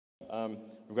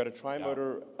We've got a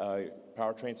tri-motor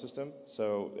powertrain system.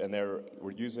 So, and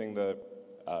we're using the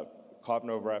carbon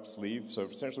overwrap sleeve. So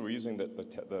essentially, we're using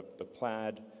the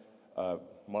Plaid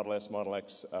Model S, Model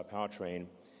X powertrain,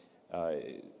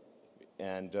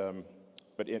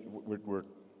 we're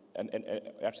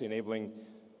actually enabling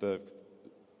the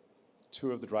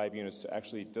two of the drive units to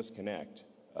actually disconnect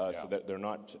so that they're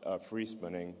not free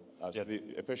spinning. So the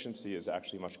efficiency is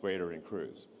actually much greater in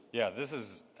cruise. Yeah, this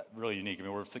is really unique. I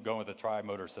mean, we're going with a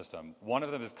tri-motor system. One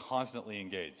of them is constantly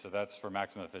engaged, so that's for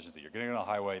maximum efficiency. You're getting on a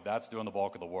highway, that's doing the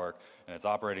bulk of the work, and it's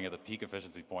operating at the peak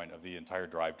efficiency point of the entire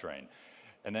drivetrain.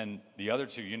 And then the other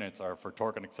two units are for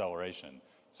torque and acceleration.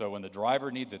 So when the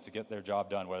driver needs it to get their job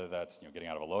done, whether that's getting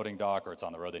out of a loading dock or it's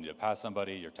on the road, they need to pass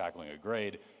somebody, you're tackling a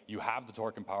grade, you have the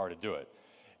torque and power to do it.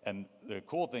 And the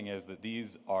cool thing is that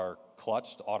these are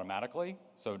clutched automatically,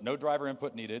 so no driver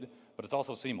input needed, but it's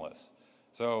also seamless.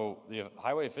 So the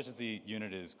highway efficiency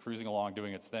unit is cruising along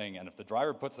doing its thing, and if the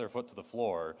driver puts their foot to the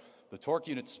floor, the torque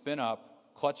unit spin up,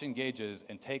 clutch engages,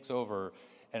 and takes over,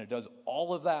 and it does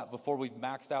all of that before we've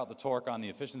maxed out the torque on the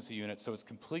efficiency unit, so it's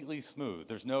completely smooth.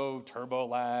 There's no turbo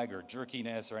lag or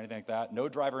jerkiness or anything like that. No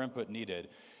driver input needed.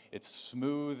 It's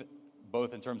smooth,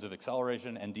 both in terms of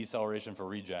acceleration and deceleration for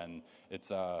regen.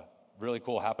 It's really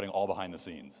cool happening all behind the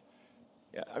scenes.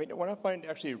 Yeah, I mean, what I find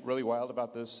actually really wild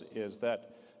about this is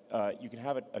that you can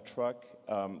have a truck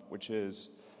which is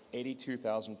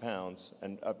 82,000 pounds.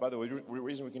 And by the way, the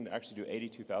reason we can actually do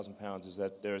 82,000 pounds is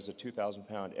that there's a 2,000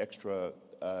 pound extra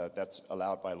that's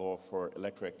allowed by law for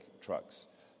electric trucks.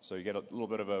 So you get a little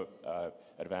bit of a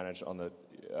advantage on the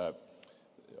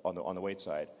weight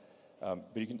side.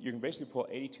 But you can basically pull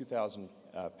 82,000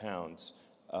 pounds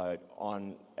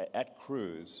at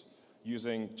cruise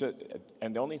using,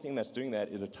 and the only thing that's doing that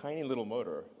is a tiny little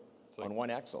motor on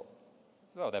one axle.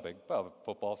 Oh, that big? Well,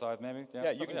 football size maybe?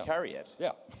 Yeah, you can carry it.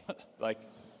 Yeah.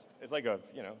 It's like a,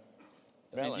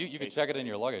 melon, you can check it in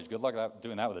your luggage. Good luck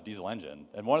doing that with a diesel engine.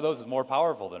 And one of those is more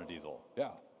powerful than a diesel.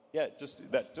 Yeah. Yeah,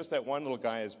 just that one little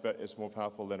guy is more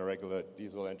powerful than a regular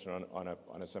diesel engine on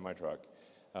a semi-truck.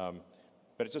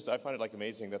 But I find it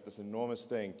amazing that this enormous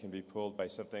thing can be pulled by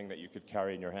something that you could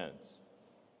carry in your hands.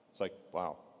 It's like,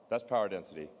 wow, that's power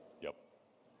density. Yep.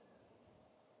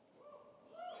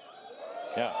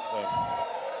 Yeah.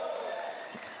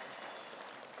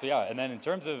 So yeah, and then in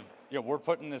terms of, we're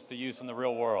putting this to use in the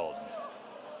real world.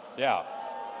 Yeah.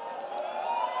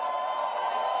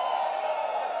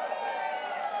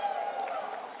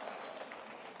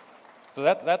 So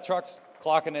that truck's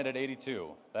clocking it at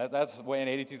 82. That's weighing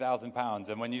 82,000 pounds.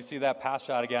 And when you see that pass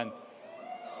shot again,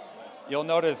 you'll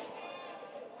notice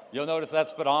that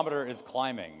speedometer is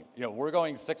climbing. We're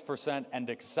going 6% and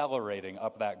accelerating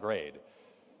up that grade.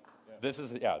 This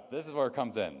is where it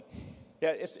comes in.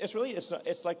 Yeah,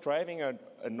 it's like driving a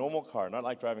normal car, not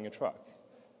like driving a truck.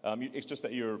 It's just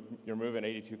that you're moving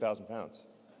 82,000 pounds.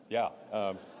 Yeah.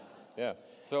 Yeah.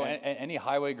 So any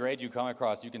highway grade you come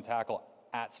across, you can tackle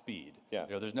at speed. Yeah.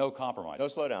 There's no compromise. No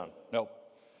slowdown. Nope.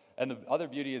 And the other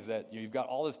beauty is that you've got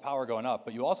all this power going up,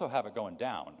 but you also have it going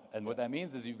down. And what that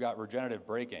means is you've got regenerative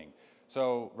braking.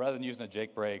 So rather than using a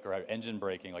Jake brake or engine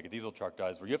braking like a diesel truck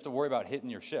does, where you have to worry about hitting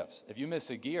your shifts. If you miss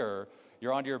a gear,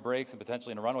 you're onto your brakes and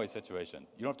potentially in a runaway situation.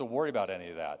 You don't have to worry about any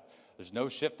of that. There's no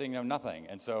shifting, no nothing.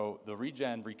 And so the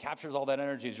regen recaptures all that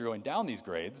energy as you're going down these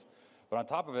grades. But on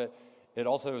top of it, it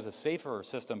also is a safer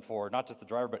system for not just the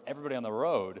driver, but everybody on the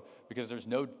road, because there's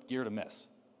no gear to miss.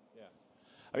 Yeah.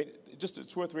 I mean,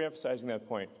 it's worth reemphasizing that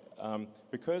point.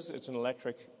 Because it's an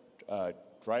electric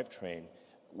drivetrain,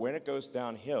 when it goes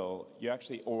downhill,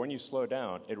 or when you slow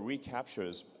down, it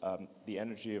recaptures the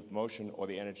energy of motion or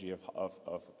the energy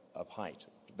of height.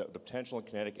 The potential and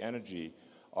kinetic energy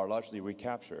are largely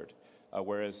recaptured,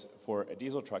 whereas for a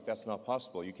diesel truck, that's not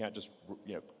possible. You can't just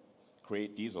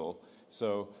create diesel.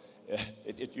 So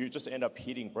you just end up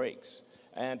heating brakes.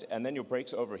 And then your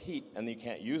brakes overheat, and you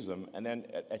can't use them, and then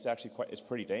it's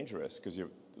pretty dangerous because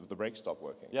the brakes stop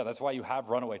working. Yeah, that's why you have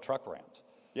runaway truck ramps.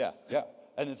 Yeah. Yeah.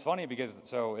 And it's funny because,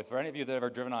 if for any of you that have ever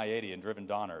driven I-80 and driven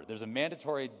Donner, there's a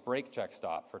mandatory brake check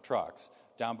stop for trucks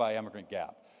down by Emigrant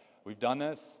Gap. We've done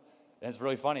this, and it's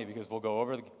really funny because we'll go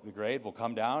over the grade, we'll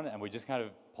come down, and we just kind of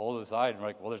pull to the side, and we're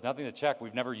like, well, there's nothing to check.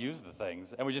 We've never used the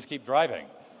things, and we just keep driving.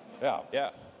 Yeah.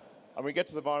 Yeah. And we get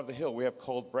to the bottom of the hill, we have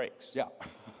cold brakes. Yeah.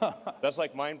 That's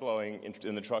mind-blowing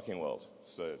in the trucking world.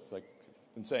 So it's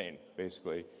insane,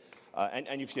 basically.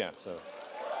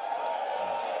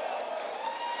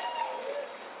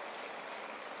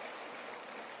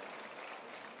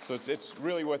 So it's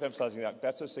really worth emphasizing that.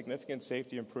 That's a significant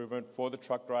safety improvement for the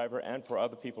truck driver and for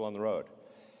other people on the road.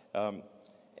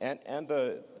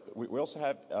 We also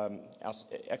have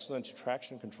excellent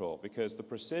traction control because the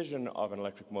precision of an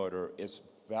electric motor is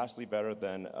vastly better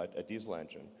than a diesel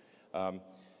engine.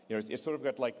 It's sort of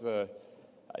got like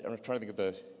I'm trying to think of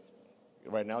the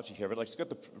right analogy here, but like it's got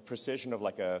the precision of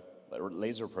like a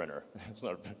laser printer. It's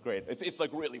not great. It's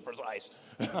like really precise.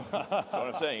 That's what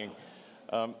I'm saying.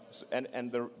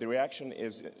 And the reaction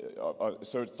is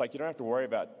so it's like you don't have to worry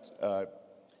about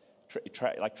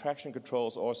like traction control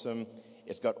is awesome.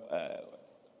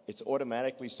 It's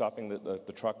automatically stopping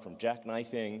the truck from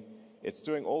jackknifing. It's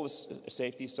doing all this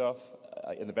safety stuff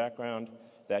in the background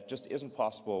that just isn't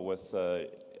possible with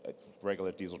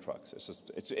regular diesel trucks.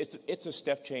 It's a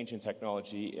step change in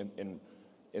technology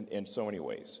in so many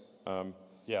ways.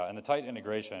 Yeah, and the tight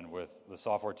integration with the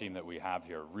software team that we have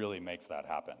here really makes that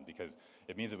happen because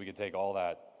it means that we can take all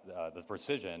that, the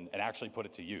precision, and actually put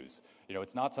it to use.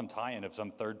 It's not some tie-in of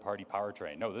some third-party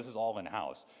powertrain. No, this is all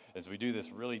in-house. As we do this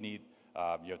really neat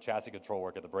chassis control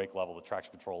work at the brake level, the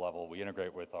traction control level, we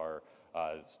integrate with our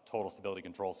total stability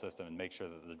control system and make sure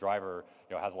that the driver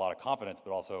has a lot of confidence,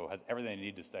 but also has everything they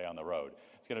need to stay on the road.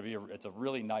 It's a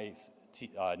really nice,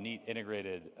 neat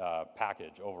integrated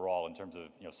package overall in terms of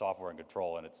software and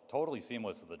control, and it's totally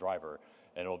seamless to the driver,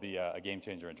 and it'll be a game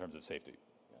changer in terms of safety.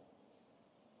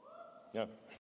 Yeah.